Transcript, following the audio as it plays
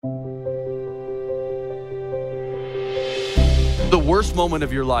the worst moment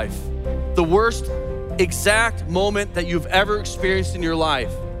of your life, the worst exact moment that you've ever experienced in your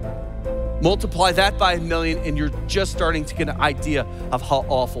life. Multiply that by 1,000,000 and you're just starting to get an idea of how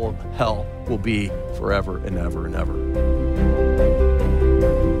awful hell will be forever and ever and ever.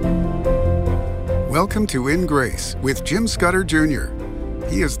 Welcome to In Grace with Jim Scudder Jr.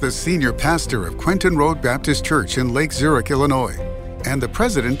 He is the senior pastor of Quentin Road Baptist Church in Lake Zurich, Illinois, and the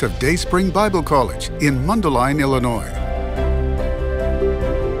president of Day Spring Bible College in Mundelein, Illinois.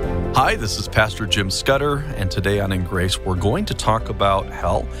 Hi, this is Pastor Jim Scudder, and today on In Grace, we're going to talk about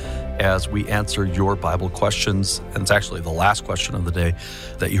hell as we answer your Bible questions. And it's actually the last question of the day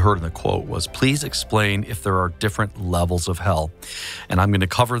that you heard in the quote was, please explain if there are different levels of hell. And I'm going to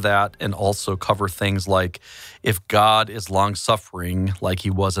cover that and also cover things like if God is long-suffering like he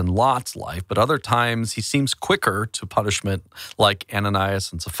was in Lot's life, but other times he seems quicker to punishment like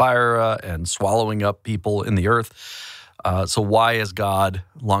Ananias and Sapphira and swallowing up people in the earth. So why is God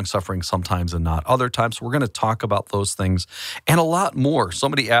long-suffering sometimes and not other times? So we're going to talk about those things and a lot more.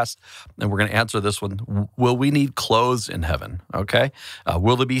 Somebody asked, and we're going to answer this one, will we need clothes in heaven? Okay.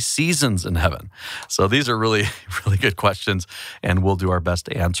 Will there be seasons in heaven? So these are really, really good questions, and we'll do our best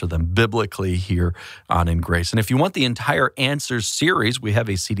to answer them biblically here on In Grace. And if you want the entire Answers series, we have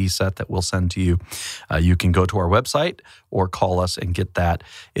a CD set that we'll send to you. You can go to our website or call us and get that.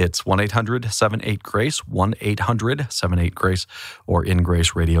 It's 1-800-78-GRACE, 1-800-78-GRACE, or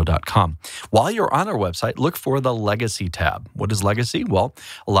ingraceradio.com. While you're on our website, look for the Legacy tab. What is Legacy? Well,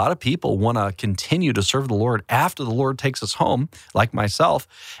 a lot of people want to continue to serve the Lord after the Lord takes us home, like myself,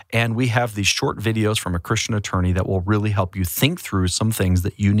 and we have these short videos from a Christian attorney that will really help you think through some things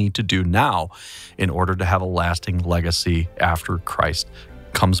that you need to do now in order to have a lasting legacy after Christ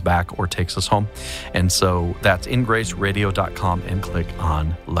comes back or takes us home. And so that's ingraceradio.com and click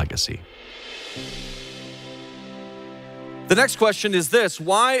on Legacy. The next question is this: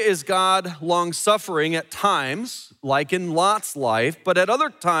 why is God long-suffering at times, like in Lot's life, but at other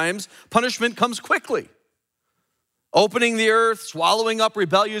times, punishment comes quickly? Opening the earth, swallowing up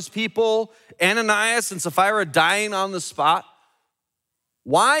rebellious people, Ananias and Sapphira dying on the spot.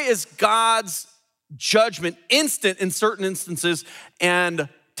 Why is God's judgment instant in certain instances and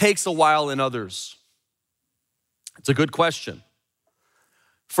takes a while in others? It's a good question.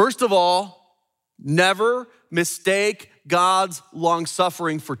 First of all, never mistake God's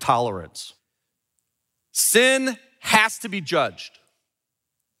long-suffering for tolerance. Sin has to be judged.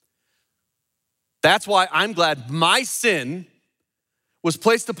 That's why I'm glad my sin was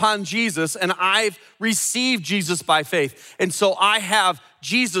placed upon Jesus and I've received Jesus by faith. And so I have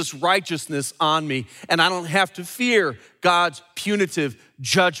Jesus' righteousness on me and I don't have to fear God's punitive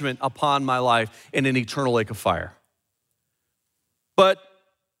judgment upon my life in an eternal lake of fire. But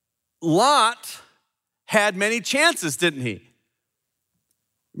Lot had many chances, didn't he?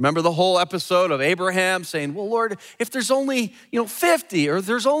 Remember the whole episode of Abraham saying, well, Lord, if there's only 50 or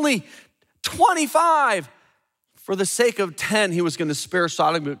there's only 25, for the sake of 10, he was going to spare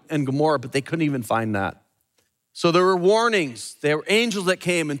Sodom and Gomorrah, but they couldn't even find that. So there were warnings. There were angels that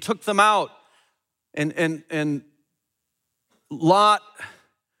came and took them out. And Lot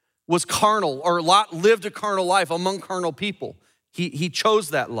was carnal, or Lot lived a carnal life among carnal people. He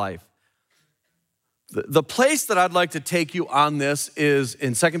chose that life. The place that I'd like to take you on this is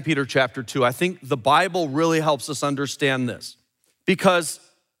in 2 Peter chapter 2. I think the Bible really helps us understand this because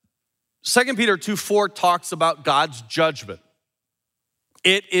 2 Peter 2:4 talks about God's judgment.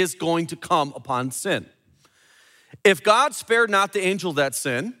 It is going to come upon sin. If God spared not the angel that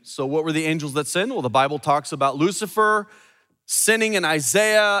sinned, so what were the angels that sinned? Well, the Bible talks about Lucifer sinning in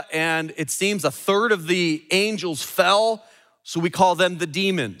Isaiah, and it seems a third of the angels fell, so we call them the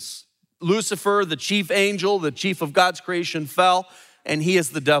demons. Lucifer, the chief angel, the chief of God's creation, fell, and he is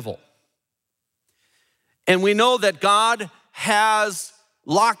the devil. And we know that God has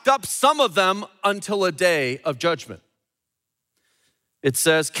locked up some of them until a day of judgment. It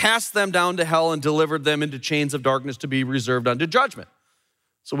says, cast them down to hell and delivered them into chains of darkness to be reserved unto judgment.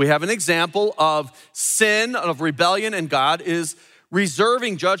 So we have an example of sin, of rebellion, and God is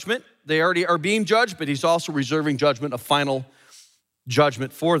reserving judgment. They already are being judged, but he's also reserving judgment, a final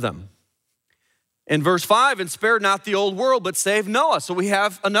judgment for them. In verse 5, and spared not the old world, but saved Noah. So we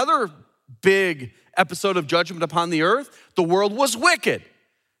have another big episode of judgment upon the earth. The world was wicked.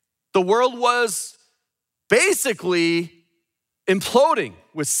 The world was basically imploding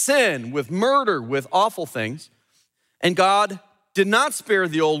with sin, with murder, with awful things. And God did not spare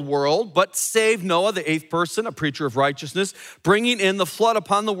the old world, but saved Noah, the eighth person, a preacher of righteousness, bringing in the flood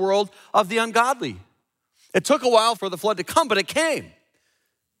upon the world of the ungodly. It took a while for the flood to come, but it came.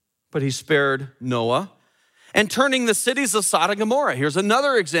 But he spared Noah. and turning the cities of Sodom and Gomorrah. Here's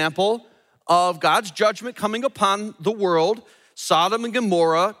another example of God's judgment coming upon the world. Sodom and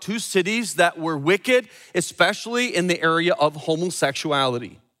Gomorrah, two cities that were wicked, especially in the area of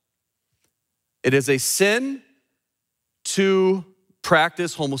homosexuality. It is a sin to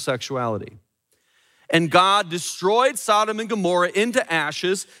practice homosexuality. And God destroyed Sodom and Gomorrah into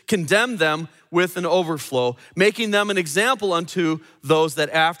ashes, condemned them with an overflow, making them an example unto those that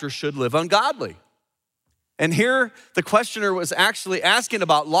after should live ungodly. And here the questioner was actually asking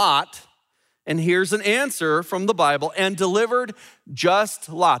about Lot, and here's an answer from the Bible, and delivered just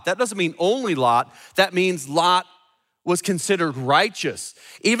Lot. That doesn't mean only Lot. That means Lot was considered righteous.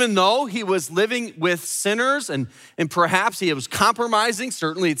 Even though he was living with sinners and perhaps he was compromising,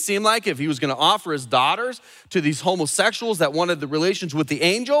 certainly it seemed like if he was going to offer his daughters to these homosexuals that wanted the relations with the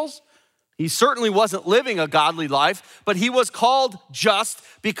angels, he certainly wasn't living a godly life, but he was called just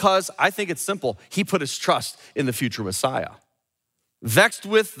because, I think it's simple, he put his trust in the future Messiah. Vexed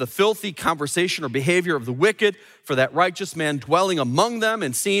with the filthy conversation or behavior of the wicked, for that righteous man dwelling among them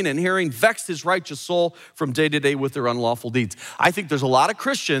and seeing and hearing, vexed his righteous soul from day to day with their unlawful deeds. I think there's a lot of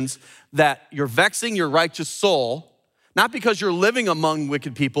Christians that you're vexing your righteous soul, not because you're living among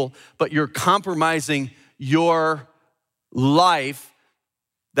wicked people, but you're compromising your life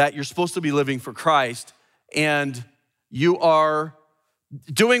that you're supposed to be living for Christ, and you are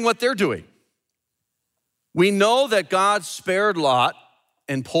doing what they're doing. We know that God spared Lot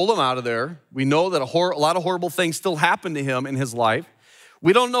and pulled him out of there. We know that a lot of horrible things still happen to him in his life.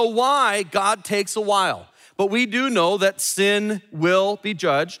 We don't know why God takes a while, but we do know that sin will be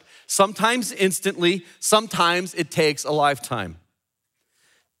judged, sometimes instantly, sometimes it takes a lifetime.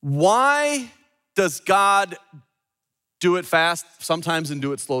 Why does God do it fast sometimes and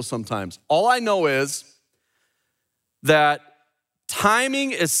do it slow sometimes? All I know is that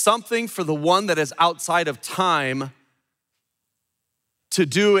timing is something for the one that is outside of time to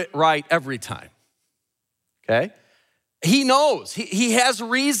do it right every time, okay? He knows, he has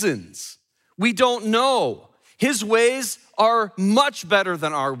reasons. We don't know. His ways are much better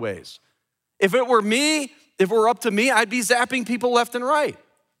than our ways. If it were up to me, I'd be zapping people left and right.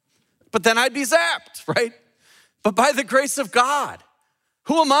 But then I'd be zapped, right? But by the grace of God,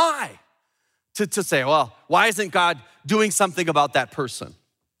 who am I to say, well, why isn't God doing something about that person?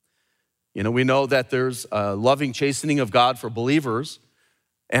 You know, we know that there's a loving chastening of God for believers,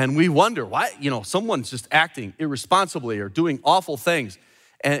 and we wonder why, someone's just acting irresponsibly or doing awful things,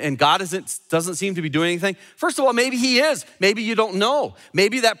 and God doesn't seem to be doing anything. First of all, maybe he is. Maybe you don't know.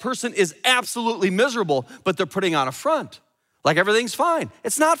 Maybe that person is absolutely miserable, but they're putting on a front, like everything's fine.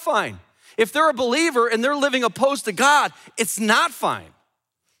 It's not fine. If they're a believer and they're living opposed to God, it's not fine,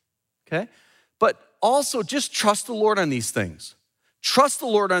 okay? But also just trust the Lord on these things. Trust the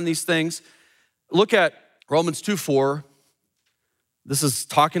Lord on these things. Look at Romans 2:4. This is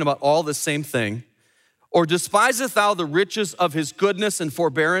talking about all the same thing. Or despiseth thou the riches of his goodness and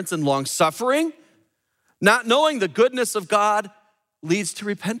forbearance and longsuffering, not knowing the goodness of God leads to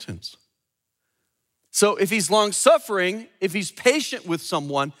repentance. So if he's longsuffering, if he's patient with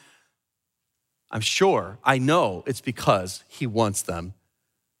someone, I know it's because he wants them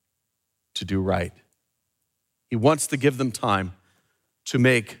to do right. He wants to give them time to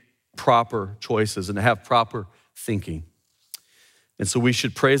make proper choices and to have proper thinking. And so we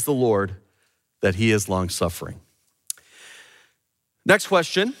should praise the Lord that he is long-suffering. Next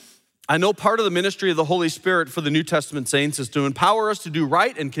question. I know part of the ministry of the Holy Spirit for the New Testament saints is to empower us to do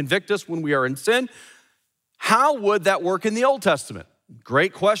right and convict us when we are in sin. How would that work in the Old Testament?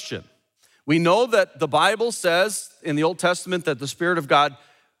 Great question. We know that the Bible says in the Old Testament that the Spirit of God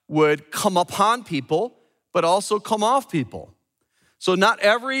would come upon people, but also come off people. So not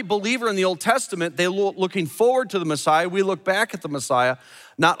every believer in the Old Testament, they're looking forward to the Messiah. We look back at the Messiah.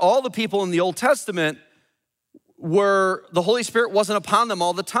 Not all the people in the Old Testament the Holy Spirit wasn't upon them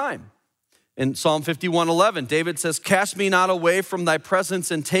all the time. In Psalm 51:11, David says, "Cast me not away from thy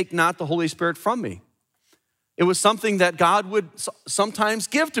presence and take not the Holy Spirit from me." It was something that God would sometimes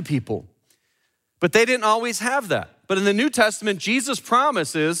give to people, but they didn't always have that. But in the New Testament, Jesus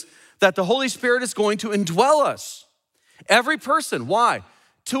promises that the Holy Spirit is going to indwell us. Every person. Why?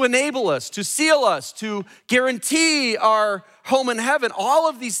 To enable us, to seal us, to guarantee our home in heaven. All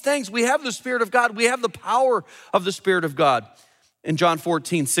of these things, we have the Spirit of God. We have the power of the Spirit of God. In John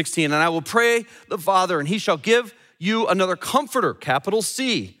 14:16, "And I will pray the Father, and he shall give you another comforter," capital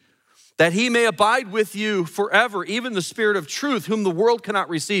C, "that he may abide with you forever, even the Spirit of truth, whom the world cannot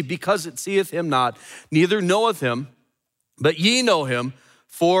receive, because it seeth him not, neither knoweth him. But ye know him,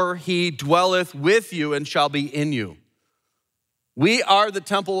 for he dwelleth with you and shall be in you." We are the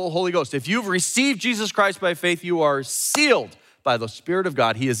temple of the Holy Ghost. If you've received Jesus Christ by faith, you are sealed by the Spirit of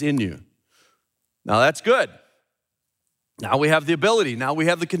God. He is in you. Now that's good. Now we have the ability. Now we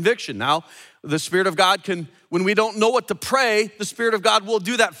have the conviction. Now the Spirit of God can, when we don't know what to pray, the Spirit of God will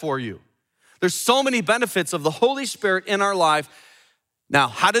do that for you. There's so many benefits of the Holy Spirit in our life. Now,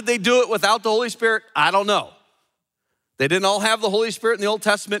 how did they do it without the Holy Spirit? I don't know. They didn't all have the Holy Spirit in the Old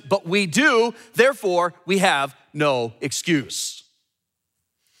Testament, but we do. Therefore, we have no excuse.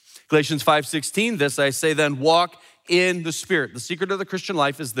 Galatians 5:16, this I say then, walk in the Spirit. The secret of the Christian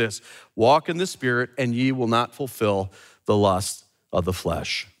life is this: walk in the Spirit, and ye will not fulfill the lust of the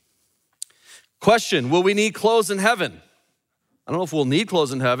flesh. Question, will we need clothes in heaven? I don't know if we'll need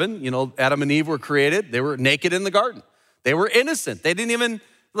clothes in heaven. You know, Adam and Eve were created. They were naked in the garden. They were innocent. They didn't even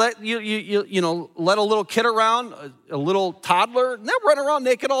let let a little kid around, a little toddler, and they'll run around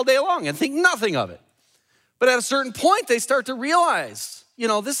naked all day long and think nothing of it. But at a certain point, they start to realize,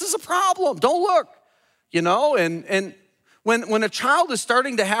 this is a problem. Don't look, and when a child is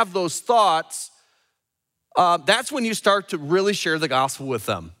starting to have those thoughts, that's when you start to really share the gospel with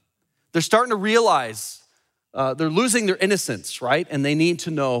them. They're starting to realize they're losing their innocence, right? And they need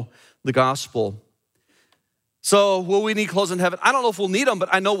to know the gospel. So will we need clothes in heaven? I don't know if we'll need them, but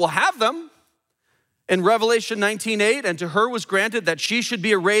I know we'll have them. In Revelation 19:8, and to her was granted that she should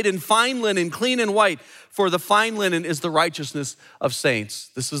be arrayed in fine linen, clean and white, for the fine linen is the righteousness of saints.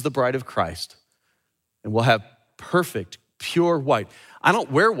 This is the bride of Christ. And we'll have perfect, pure white. I don't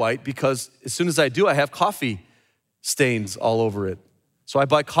wear white because as soon as I do, I have coffee stains all over it. So I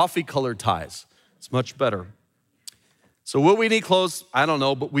buy coffee-colored ties. It's much better. So will we need clothes? I don't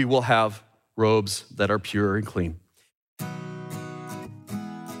know, but we will have robes that are pure and clean.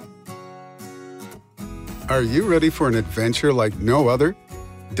 Are you ready for an adventure like no other?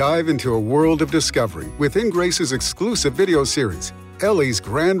 Dive into a world of discovery within Grace's exclusive video series, Ellie's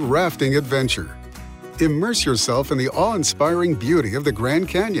Grand Rafting Adventure. Immerse yourself in the awe-inspiring beauty of the Grand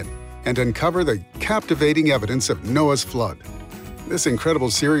Canyon and uncover the captivating evidence of Noah's flood. This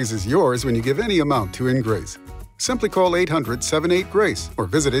incredible series is yours when you give any amount to In Grace. Simply call 800-78-GRACE or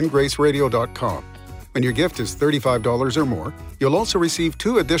visit ingraceradio.com. When your gift is $35 or more, you'll also receive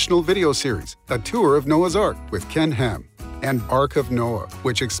 2 additional video series, A Tour of Noah's Ark with Ken Ham, and Ark of Noah,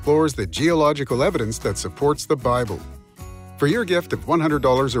 which explores the geological evidence that supports the Bible. For your gift of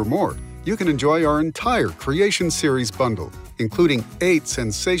 $100 or more, you can enjoy our entire Creation Series bundle, including 8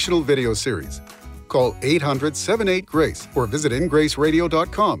 sensational video series. Call 800-78-GRACE or visit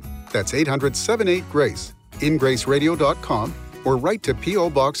ingraceradio.com. That's 800-78-GRACE, ingraceradio.com, or write to P.O.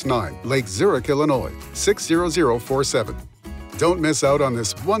 Box 9, Lake Zurich, Illinois, 60047. Don't miss out on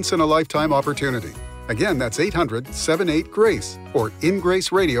this once-in-a-lifetime opportunity. Again, that's 800-78-GRACE or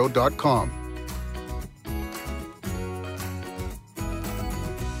ingraceradio.com.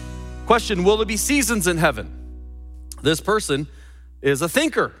 Question, will there be seasons in heaven? This person is a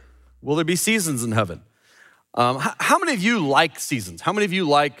thinker. Will there be seasons in heaven? How many of you like seasons? How many of you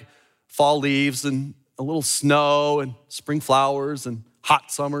like fall leaves and a little snow and spring flowers and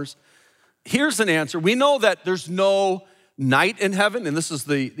hot summers? Here's an answer. We know that there's no night in heaven, and this is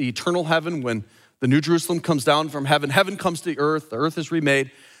the eternal heaven when the New Jerusalem comes down from heaven. Heaven comes to the earth is remade.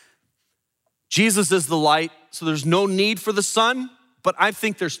 Jesus is the light, so there's no need for the sun, but I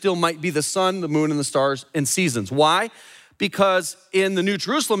think there still might be the sun, the moon, and the stars in seasons. Why? Because in the New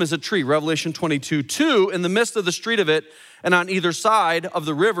Jerusalem is a tree, Revelation 22:2, in the midst of the street of it, and on either side of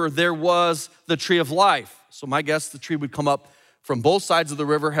the river, there was the tree of life. So my guess, the tree would come up from both sides of the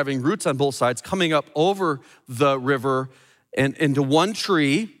river, having roots on both sides, coming up over the river and into one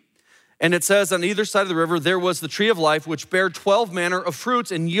tree. And it says on either side of the river, there was the tree of life, which bare 12 manner of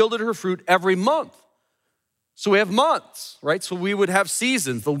fruits and yielded her fruit every month. So we have months, right? So we would have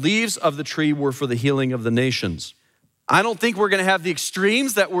seasons. The leaves of the tree were for the healing of the nations. I don't think we're going to have the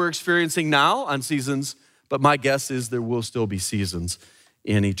extremes that we're experiencing now on seasons, but my guess is there will still be seasons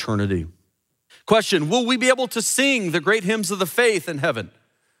in eternity. Question, will we be able to sing the great hymns of the faith in heaven?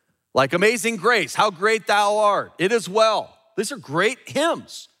 Like Amazing Grace, How Great Thou Art, It Is Well. These are great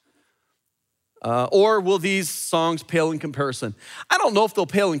hymns. Or will these songs pale in comparison? I don't know if they'll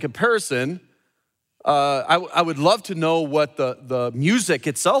pale in comparison. I would love to know what the music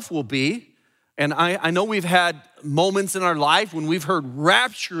itself will be. And I know we've had moments in our life when we've heard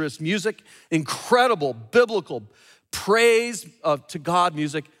rapturous music, incredible biblical praise to God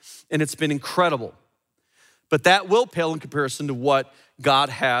music, and it's been incredible. But that will pale in comparison to what God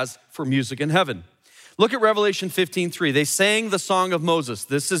has for music in heaven. Look at Revelation 15:3. They sang the song of Moses.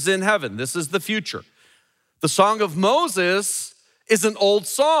 This is in heaven. This is the future. The song of Moses is an old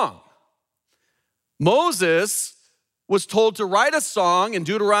song. Moses was told to write a song in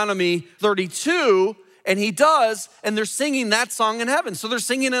Deuteronomy 32, and he does, and they're singing that song in heaven. So they're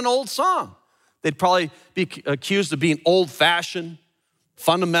singing an old song. They'd probably be accused of being old-fashioned,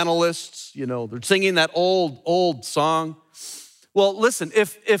 fundamentalists. They're singing that old song. Well, listen,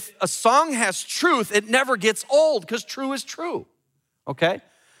 if a song has truth, it never gets old because true is true, okay?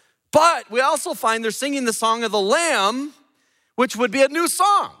 But we also find they're singing the song of the Lamb, which would be a new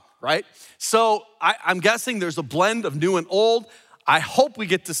song, right? So I'm guessing there's a blend of new and old. I hope we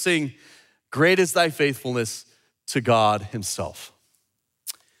get to sing, "Great is thy faithfulness," to God himself.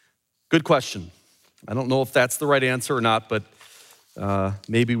 Good question. I don't know if that's the right answer or not, but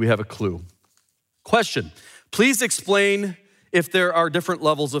maybe we have a clue. Question, please explain if there are different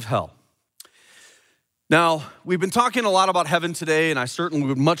levels of hell. Now, we've been talking a lot about heaven today, and I certainly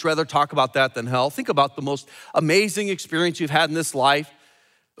would much rather talk about that than hell. Think about the most amazing experience you've had in this life,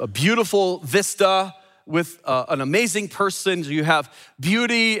 a beautiful vista with an amazing person. You have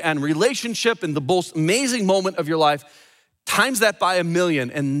beauty and relationship in the most amazing moment of your life. Times that by 1,000,000,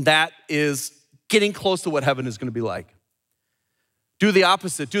 and that is getting close to what heaven is gonna be like. Do the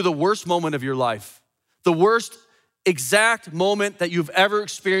opposite. Do the worst moment of your life, the worst exact moment that you've ever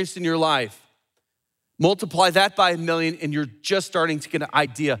experienced in your life. Multiply that by 1,000,000, and you're just starting to get an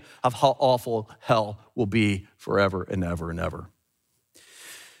idea of how awful hell will be forever and ever and ever.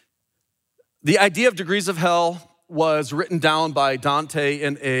 The idea of degrees of hell was written down by Dante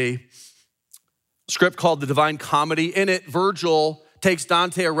in a script called the Divine Comedy. In it, Virgil takes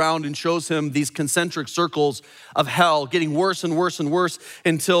Dante around and shows him these concentric circles of hell getting worse and worse and worse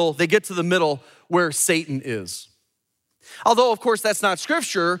until they get to the middle where Satan is. Although, of course, that's not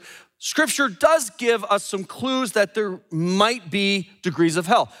scripture, scripture does give us some clues that there might be degrees of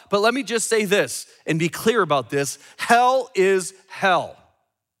hell. But let me just say this and be clear about this. Hell is hell.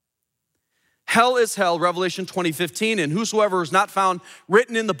 Hell is hell, Revelation 20:15, and whosoever is not found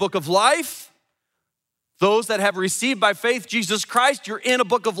written in the book of life, those that have received by faith Jesus Christ, you're in a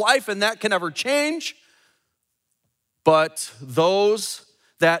book of life, and that can never change. But those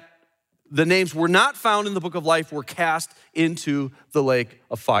that the names were not found in the book of life were cast into the lake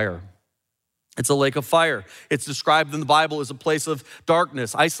of fire. It's a lake of fire. It's described in the Bible as a place of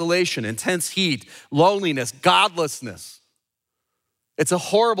darkness, isolation, intense heat, loneliness, godlessness. It's a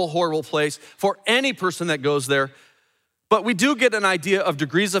horrible, horrible place for any person that goes there. But we do get an idea of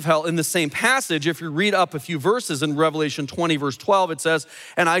degrees of hell in the same passage. If you read up a few verses in Revelation 20, verse 12, it says,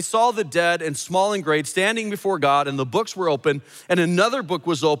 "And I saw the dead and small and great standing before God, and the books were open, and another book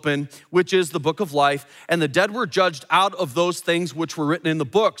was open, which is the book of life. And the dead were judged out of those things which were written in the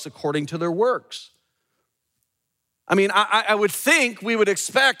books according to their works." I mean, I would think we would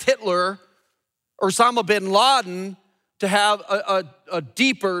expect Hitler or Osama bin Laden to have a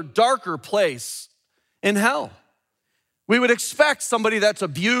deeper, darker place in hell. We would expect somebody that's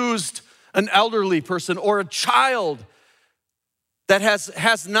abused an elderly person or a child that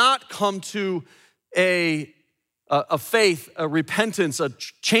has not come to a faith, a repentance, a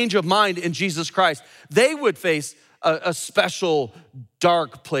change of mind in Jesus Christ. They would face a special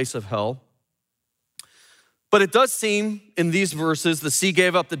dark place of hell. But it does seem in these verses, the sea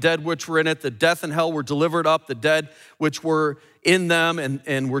gave up the dead which were in it, the death and hell were delivered up, the dead which were in them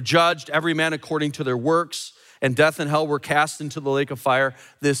and were judged, every man according to their works. And death and hell were cast into the lake of fire.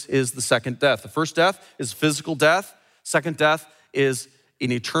 This is the second death. The first death is physical death. Second death is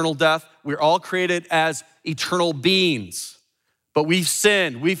an eternal death. We're all created as eternal beings, but we've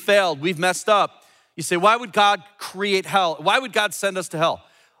sinned, we've failed, we've messed up. You say, why would God create hell? Why would God send us to hell?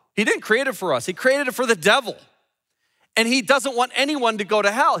 He didn't create it for us. He created it for the devil. And he doesn't want anyone to go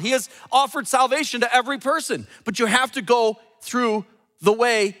to hell. He has offered salvation to every person, but you have to go through the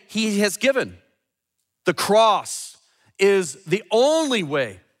way he has given. The cross is the only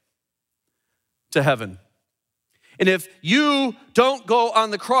way to heaven. And if you don't go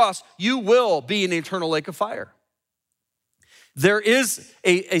on the cross, you will be in an eternal lake of fire. There is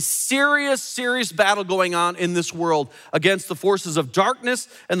a serious, serious battle going on in this world against the forces of darkness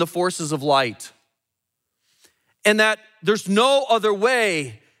and the forces of light. And that there's no other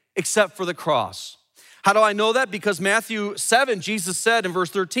way except for the cross. How do I know that? Because Matthew 7, Jesus said in verse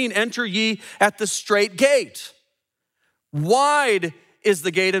 13, "Enter ye at the straight gate. Wide is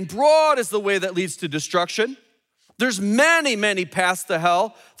the gate and broad is the way that leads to destruction. There's many, many paths to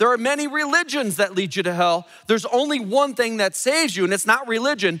hell. There are many religions that lead you to hell. There's only one thing that saves you, and it's not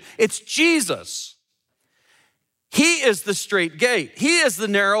religion, it's Jesus. He is the straight gate. He is the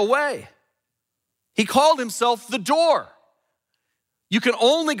narrow way. He called himself the door. You can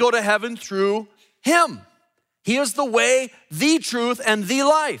only go to heaven through him. He is the way, the truth, and the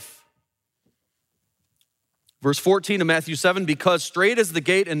life. Verse 14 of Matthew 7, because straight is the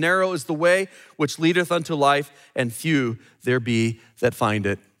gate and narrow is the way which leadeth unto life, and few there be that find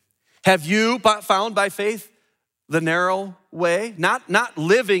it. Have you found by faith the narrow way? Not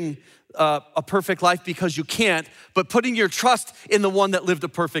living a perfect life because you can't, but putting your trust in the one that lived a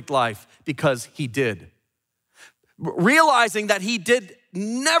perfect life because he did. Realizing that he did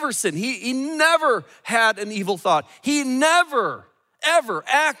never sin. He never had an evil thought. He never, ever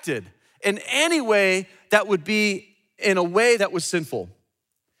acted in any way that would be in a way that was sinful.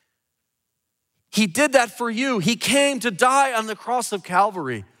 He did that for you. He came to die on the cross of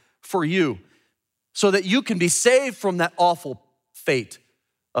Calvary for you so that you can be saved from that awful fate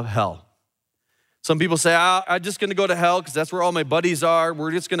of hell. Some people say, I'm just gonna go to hell because that's where all my buddies are.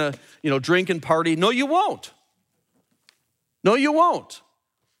 We're just gonna, drink and party. No, you won't. No, you won't.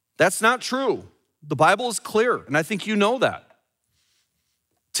 That's not true. The Bible is clear, and I think you know that.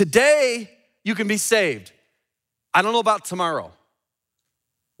 Today, you can be saved. I don't know about tomorrow.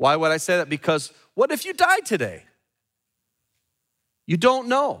 Why would I say that? Because what if you died today? You don't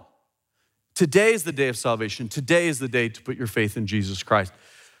know. Today is the day of salvation. Today is the day to put your faith in Jesus Christ.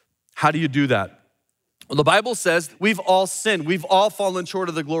 How do you do that? Well, the Bible says we've all sinned. We've all fallen short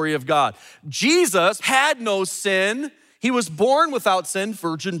of the glory of God. Jesus had no sin. He was born without sin,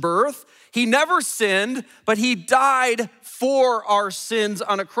 virgin birth. He never sinned, but he died for our sins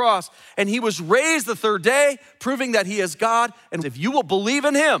on a cross. And he was raised the third day, proving that he is God. And if you will believe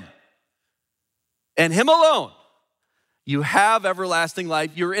in him and him alone, you have everlasting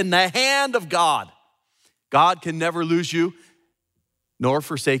life. You're in the hand of God. God can never lose you nor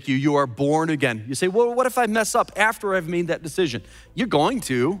forsake you. You are born again. You say, well, what if I mess up after I've made that decision? You're going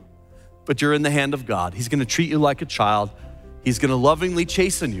to, but you're in the hand of God. He's gonna treat you like a child. He's gonna lovingly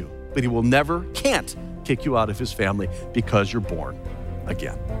chasten you, but he will never, can't kick you out of his family because you're born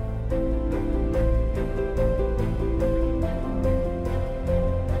again.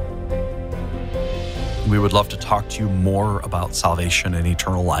 We would love to talk to you more about salvation and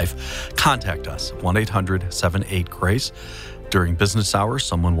eternal life. Contact us, 1-800-78-GRACE. During business hours,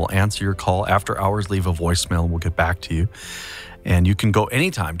 someone will answer your call. After hours, leave a voicemail and we'll get back to you. And you can go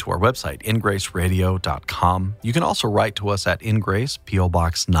anytime to our website, ingraceradio.com. You can also write to us at InGrace, P.O.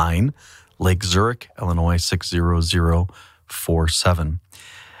 Box 9, Lake Zurich, Illinois, 60047.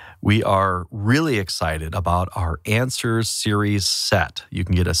 We are really excited about our Answers series set. You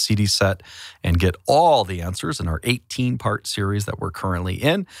can get a CD set and get all the answers in our 18-part series that we're currently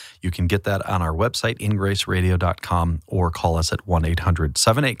in. You can get that on our website, ingraceradio.com, or call us at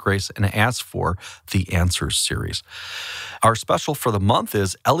 1-800-78-GRACE and ask for the Answers series. Our special for the month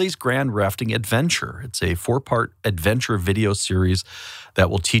is Ellie's Grand Rafting Adventure. It's a 4-part adventure video series that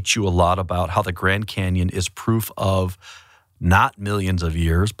will teach you a lot about how the Grand Canyon is proof of not millions of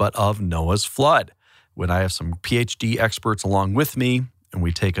years, but of Noah's flood. When I have some PhD experts along with me, and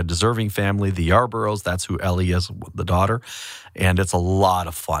we take a deserving family, the Yarboroughs, that's who Ellie is, the daughter, and it's a lot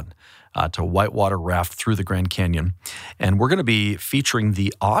of fun to whitewater raft through the Grand Canyon. And we're going to be featuring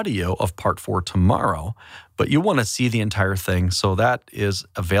the audio of part 4 tomorrow, but you want to see the entire thing, so that is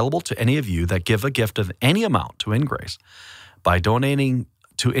available to any of you that give a gift of any amount to InGrace. By donating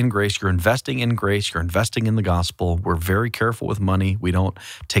to InGrace, you're investing in grace, you're investing in the gospel. We're very careful with money. We don't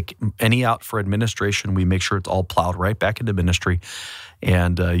take any out for administration. We make sure it's all plowed right back into ministry.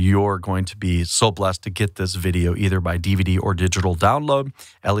 And you're going to be so blessed to get this video either by DVD or digital download,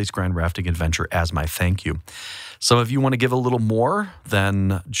 Ellie's Grand Rafting Adventure, as my thank you. Some of you want to give a little more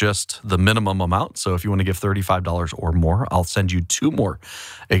than just the minimum amount. So if you want to give $35 or more, I'll send you 2 more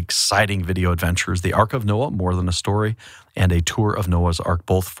exciting video adventures, The Ark of Noah, More Than a Story, and A Tour of Noah's Ark,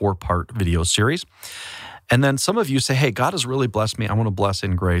 both 4-part video series. And then some of you say, hey, God has really blessed me. I want to bless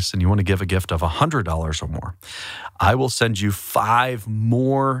InGrace, and you want to give a gift of $100 or more. I will send you 5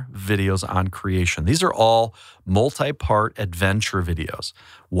 more videos on creation. These are all multi-part adventure videos.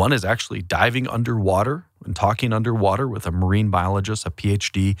 One is actually diving underwater and talking underwater with a marine biologist, a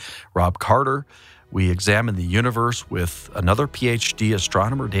PhD, Rob Carter. We examine the universe with another PhD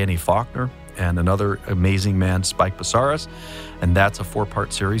astronomer, Danny Faulkner, and another amazing man, Spike Basaris. And that's a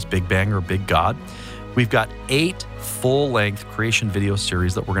 4-part series, Big Bang or Big God. We've got 8 full-length creation video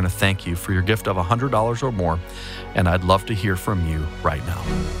series that we're going to thank you for your gift of $100 or more, and I'd love to hear from you right now.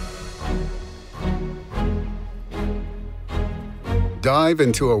 Dive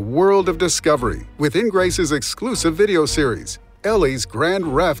into a world of discovery with InGrace's exclusive video series, Ellie's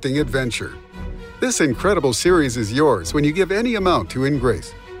Grand Rafting Adventure. This incredible series is yours when you give any amount to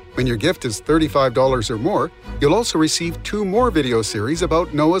InGrace. When your gift is $35 or more, you'll also receive 2 more video series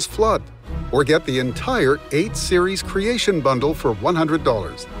about Noah's flood, or get the entire 8-series creation bundle for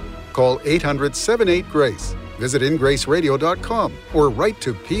 $100. Call 800-78-GRACE. Visit ingraceradio.com or write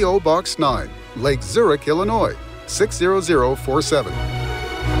to P.O. Box 9, Lake Zurich, Illinois, 60047.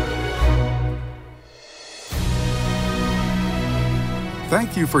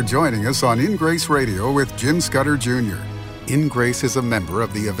 Thank you for joining us on In Grace Radio with Jim Scudder Jr. In Grace is a member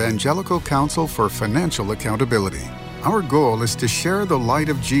of the Evangelical Council for Financial Accountability. Our goal is to share the light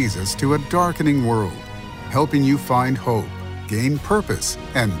of Jesus to a darkening world, helping you find hope, gain purpose,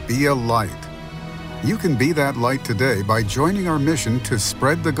 and be a light. You can be that light today by joining our mission to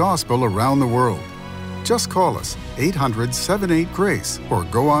spread the gospel around the world. Just call us 800-78-GRACE or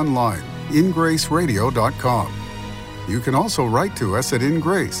go online, ingraceradio.com. You can also write to us at In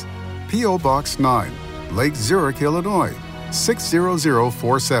Grace, P.O. Box 9, Lake Zurich, Illinois,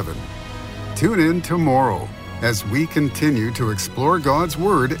 60047. Tune in tomorrow as we continue to explore God's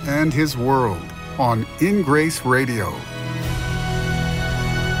Word and His world on In Grace Radio.